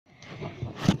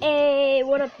Hey,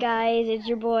 what up guys? It's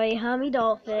your boy Hami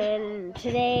Dolphin.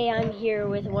 Today I'm here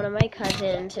with one of my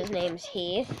cousins. His name's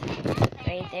Heath.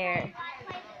 Right there.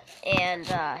 And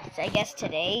I guess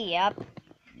today, yep,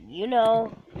 you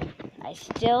know,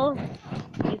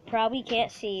 you probably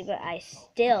can't see, but I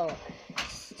still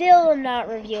am not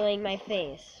revealing my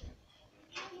face.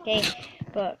 Okay,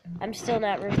 but I'm still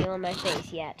not revealing my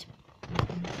face yet.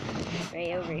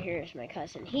 Right over here is my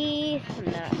cousin Heath.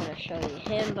 I'm not going to show you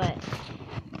him, but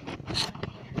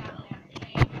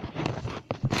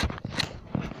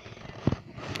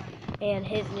and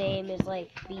his name is like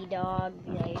B-Dog,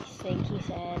 I think he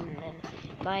said, and then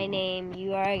my name,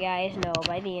 you guys know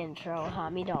by the intro,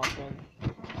 Hami Dolphin.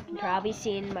 You've probably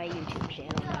seen my YouTube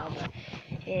channel now, but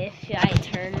if I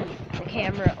turn the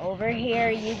camera over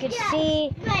here, you can see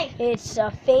it's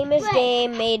a famous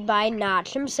game made by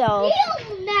Notch himself,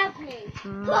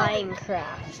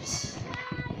 Minecraft.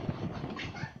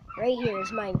 Right here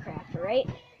is Minecraft, right?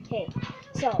 Okay,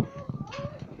 so,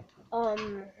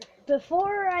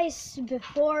 before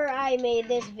I made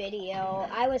this video,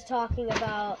 I was talking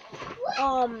about,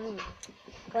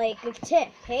 like a tip,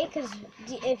 okay? Because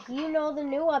if you know the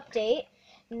new update,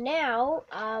 now,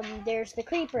 there's the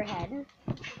creeper head.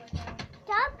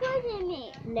 Stop pushing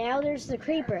me. Now there's the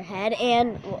creeper head,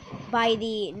 and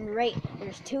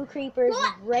there's two creepers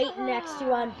right next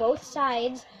to on both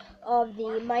sides of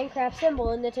the Minecraft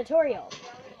symbol in the tutorial.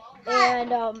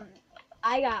 And,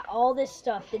 I got all this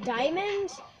stuff. The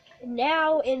diamonds,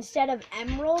 now instead of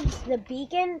emeralds, the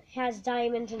beacon has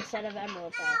diamonds instead of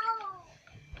emeralds.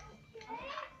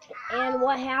 And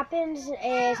what happens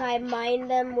is I mine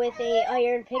them with a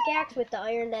iron pickaxe, with the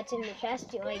iron that's in the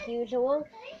chest, like usual.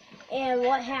 And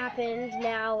what happens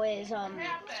now is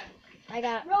I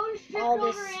got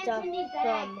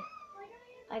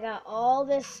all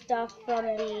this stuff from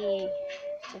the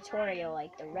tutorial,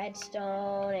 like the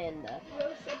redstone and the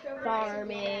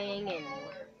farming, and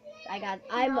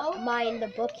I mined the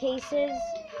bookcases,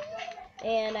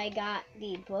 and I got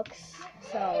the books.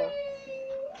 So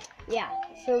yeah,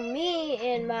 so me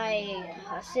and my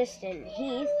assistant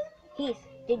Heath,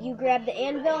 did you grab the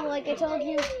anvil like I told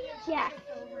you? Yeah.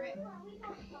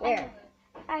 Where?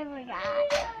 I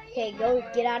forgot. Okay, go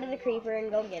get out of the creeper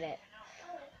and go get it.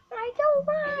 I don't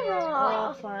want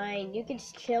Oh, fine. You can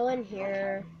just chill in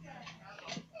here.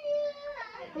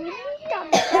 You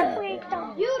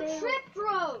tripped,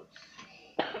 Rose.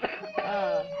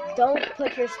 Don't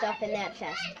put your stuff in that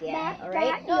chest yet,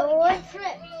 alright? No, you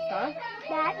tripped. Huh?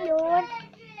 That yours?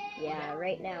 Yeah,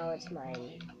 right now it's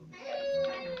mine.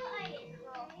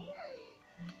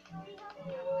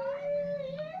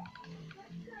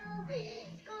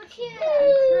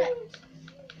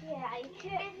 Yeah, I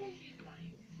tripped.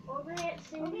 Over at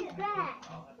Cindy's back.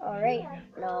 Alright,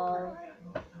 no.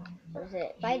 What is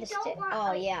it? By the stick.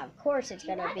 Oh, yeah, of course it's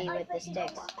gonna be with the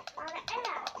sticks.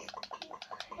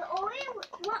 The only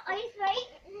what ice, right?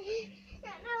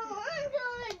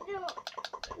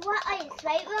 What ice,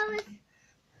 right, Rose?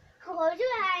 Close your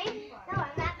eyes. No, I'm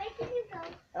not making you go.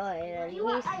 Oh, and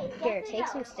here, take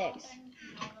some sticks.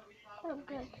 Oh,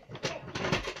 good.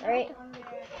 Alright?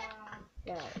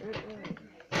 No,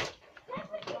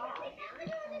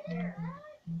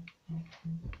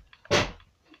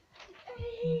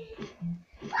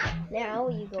 Now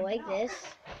you go like this.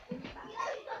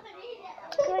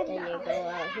 Good. Then you go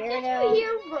out here now.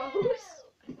 Here,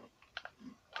 Rose.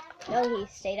 No, he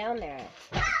stay down there.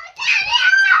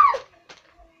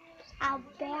 Our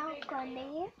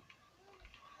balcony.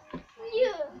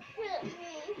 You hit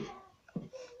me.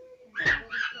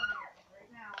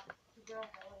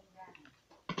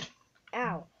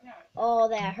 Ow. Oh,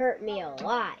 that hurt me a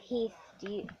lot. Heath,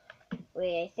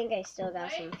 wait, I think I still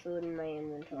got some food in my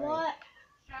inventory. What?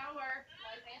 Shower.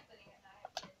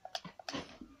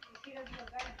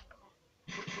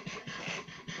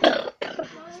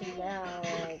 So now,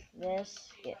 like this,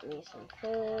 get me some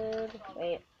food.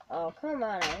 Wait, oh, come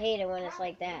on, I hate it when it's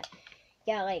like that.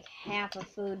 Got like half a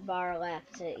food bar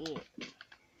left to eat.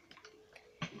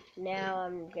 Now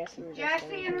I'm guessing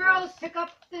Jesse and Rose, pick up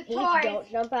the Heath, toys.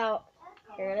 don't jump out.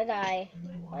 You're gonna die.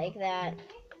 Like that.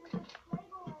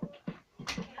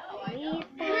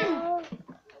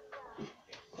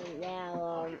 And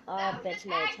now, up, it's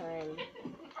my time.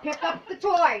 Pick up the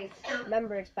toys.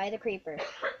 Remember, it's by the creeper.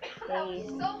 Please.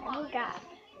 Oh, God.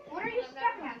 What are you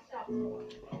stepping on stuff for?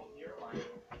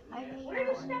 What are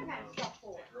you stepping on stuff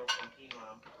for?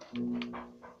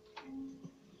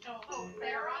 Oh,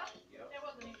 Sarah? It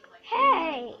wasn't even like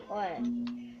Hey, What?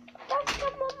 that's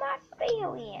some of my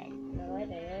feelings. No, I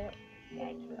didn't.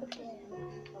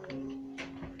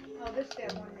 oh, this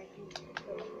that one that you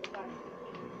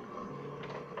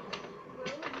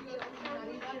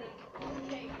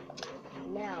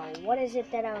what is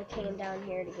it that I came down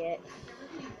here to get?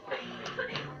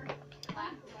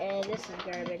 And this is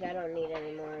garbage. I don't need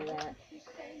any more of that.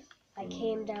 I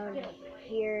came down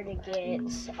here to get,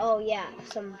 oh yeah,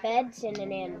 some beds and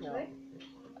an anvil.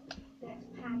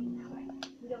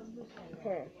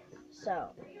 Here.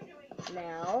 So,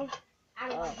 now,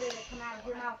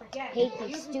 hate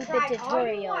these stupid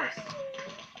tutorials.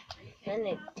 Then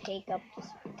they take up this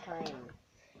time.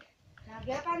 Now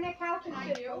get up on that couch and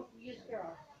sit. You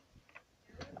girl.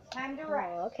 Time to rest.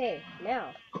 Oh, okay,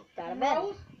 now, got a bed.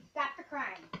 Rose, stop the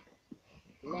crying.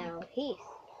 Now, Heath,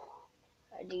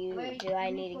 do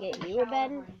I need to get you a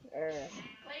bed? Or...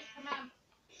 Come on.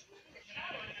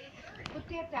 Put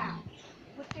that down.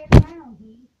 Put that down,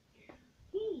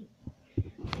 Heath.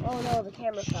 Oh no, the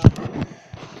camera fell.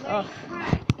 Oh,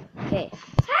 okay.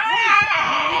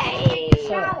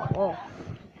 So,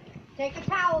 Take a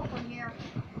towel from here.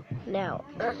 now,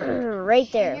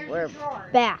 right there, we're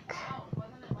back.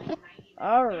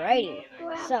 Alrighty,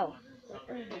 so,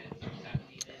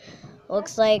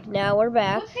 looks like now we're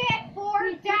back. Put that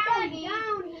board down, Heath.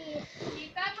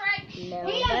 Now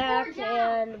we're back,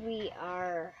 and we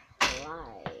are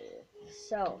live.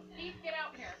 So, Get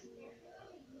out here.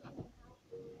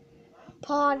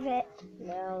 pause it.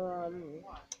 Now,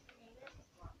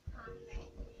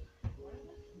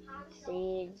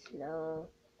 seeds, no,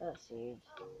 seeds.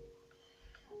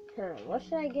 What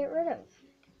should I get rid of?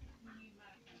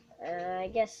 I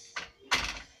guess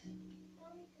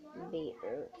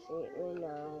beetroot. See,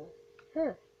 no.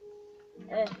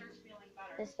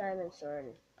 This diamond sword.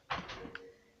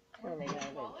 Kinda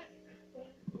garbage.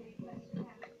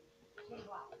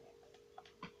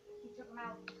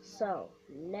 So,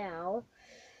 now,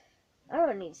 I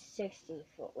don't need 60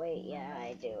 foot weight. Yeah,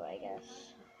 I do, I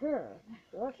guess.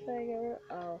 What should I get rid of?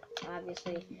 Oh,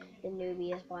 obviously, the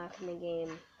newbie is blocking the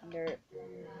game. Dirt.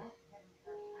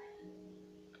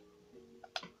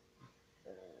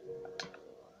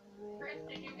 Chris,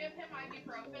 did you give him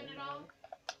ibuprofen at all?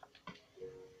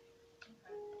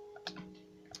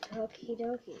 Okie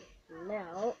dokie.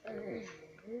 Now,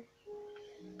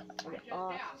 I'm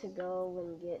off to go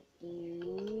and get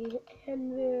the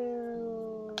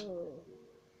anvil.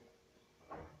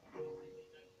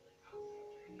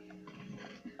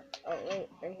 Oh, wait,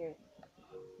 right here.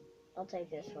 I'll take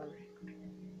this one.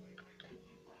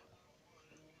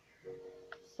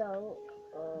 So,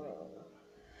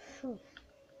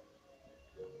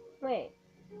 wait.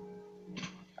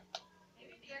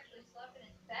 Maybe he actually slept in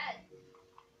his bed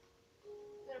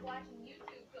instead of watching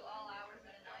YouTube till all hours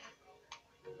of the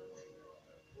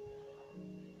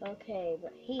night. Okay,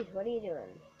 but Heath, what are you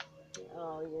doing?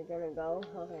 Oh, you're gonna go?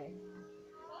 Okay.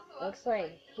 Looks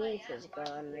like Heath is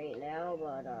gone right now,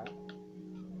 but,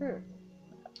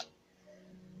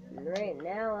 right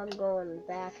now I'm going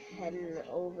back, heading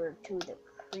over to the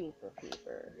Creeper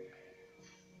Peeper.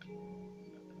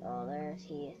 Oh, there's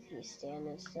Heath. He's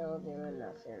standing still, doing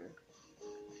nothing.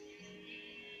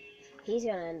 He's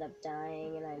gonna end up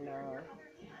dying, and I know.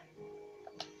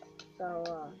 So,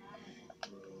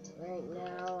 right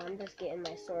now, I'm just getting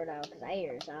my sword out, because I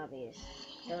hear zombies.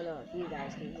 Don't know if you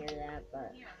guys can hear that,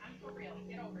 but...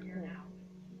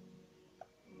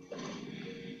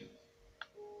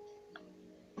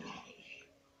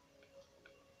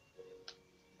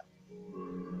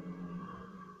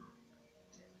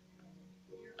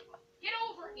 Get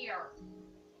over here!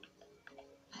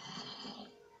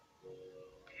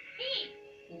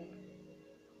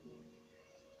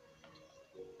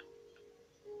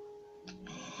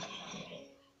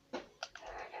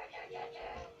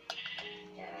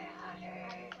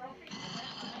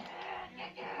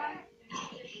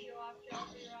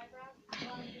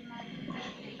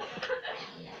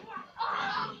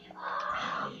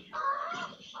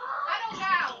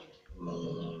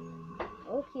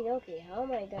 Okie dokie, how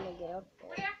am I gonna get up there?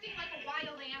 We're acting like a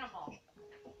wild animal.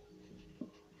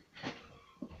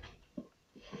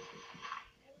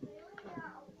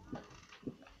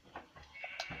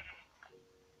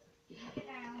 Get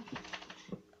down.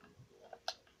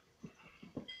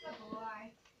 Good boy.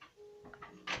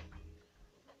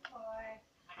 Boy.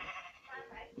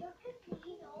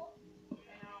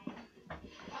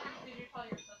 Did you tell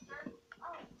your sister?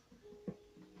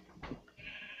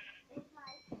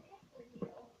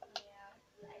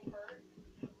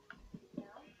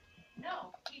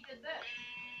 No, he did this.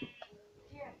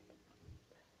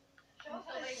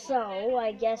 So,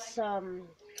 I guess, I'm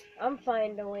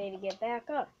finding a way to get back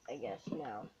up, I guess,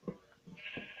 now.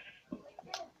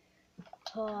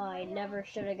 Oh, I never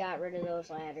should have got rid of those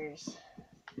ladders.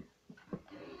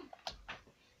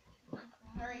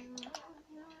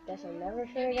 Guess I never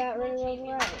should have got rid of those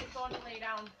ladders. Going to lay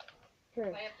down. Hmm.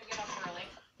 I have to get up early.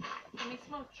 Give me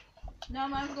smooch. No,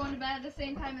 Mom's going to bed at the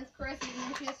same time as Chris, even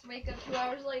though she has to wake up 2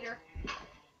 hours later.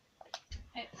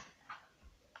 Hey.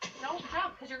 Don't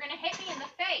jump, because you're going to hit me in the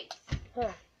face.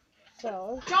 Huh.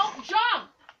 So, Don't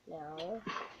jump! now.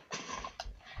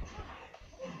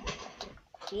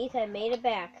 Keith, I made it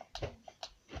back.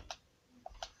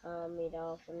 Read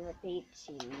off and repeat.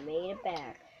 She made it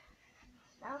back.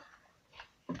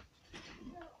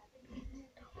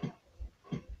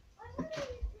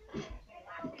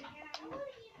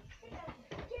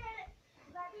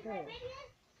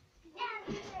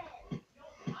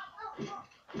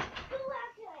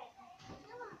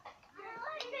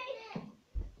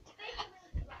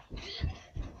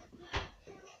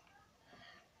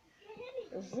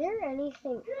 Is there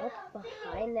anything up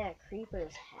behind that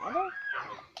creeper's head?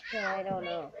 No, I don't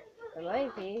know. There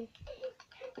might be.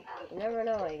 You never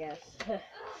know, I guess.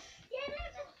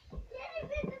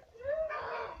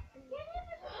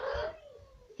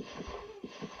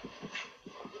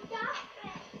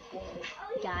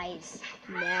 Guys,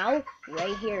 now,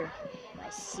 right here, my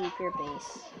secret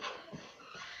base.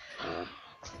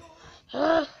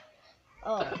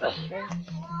 Oh, there's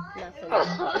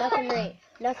nothing.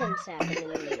 Nothing's happening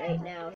right now.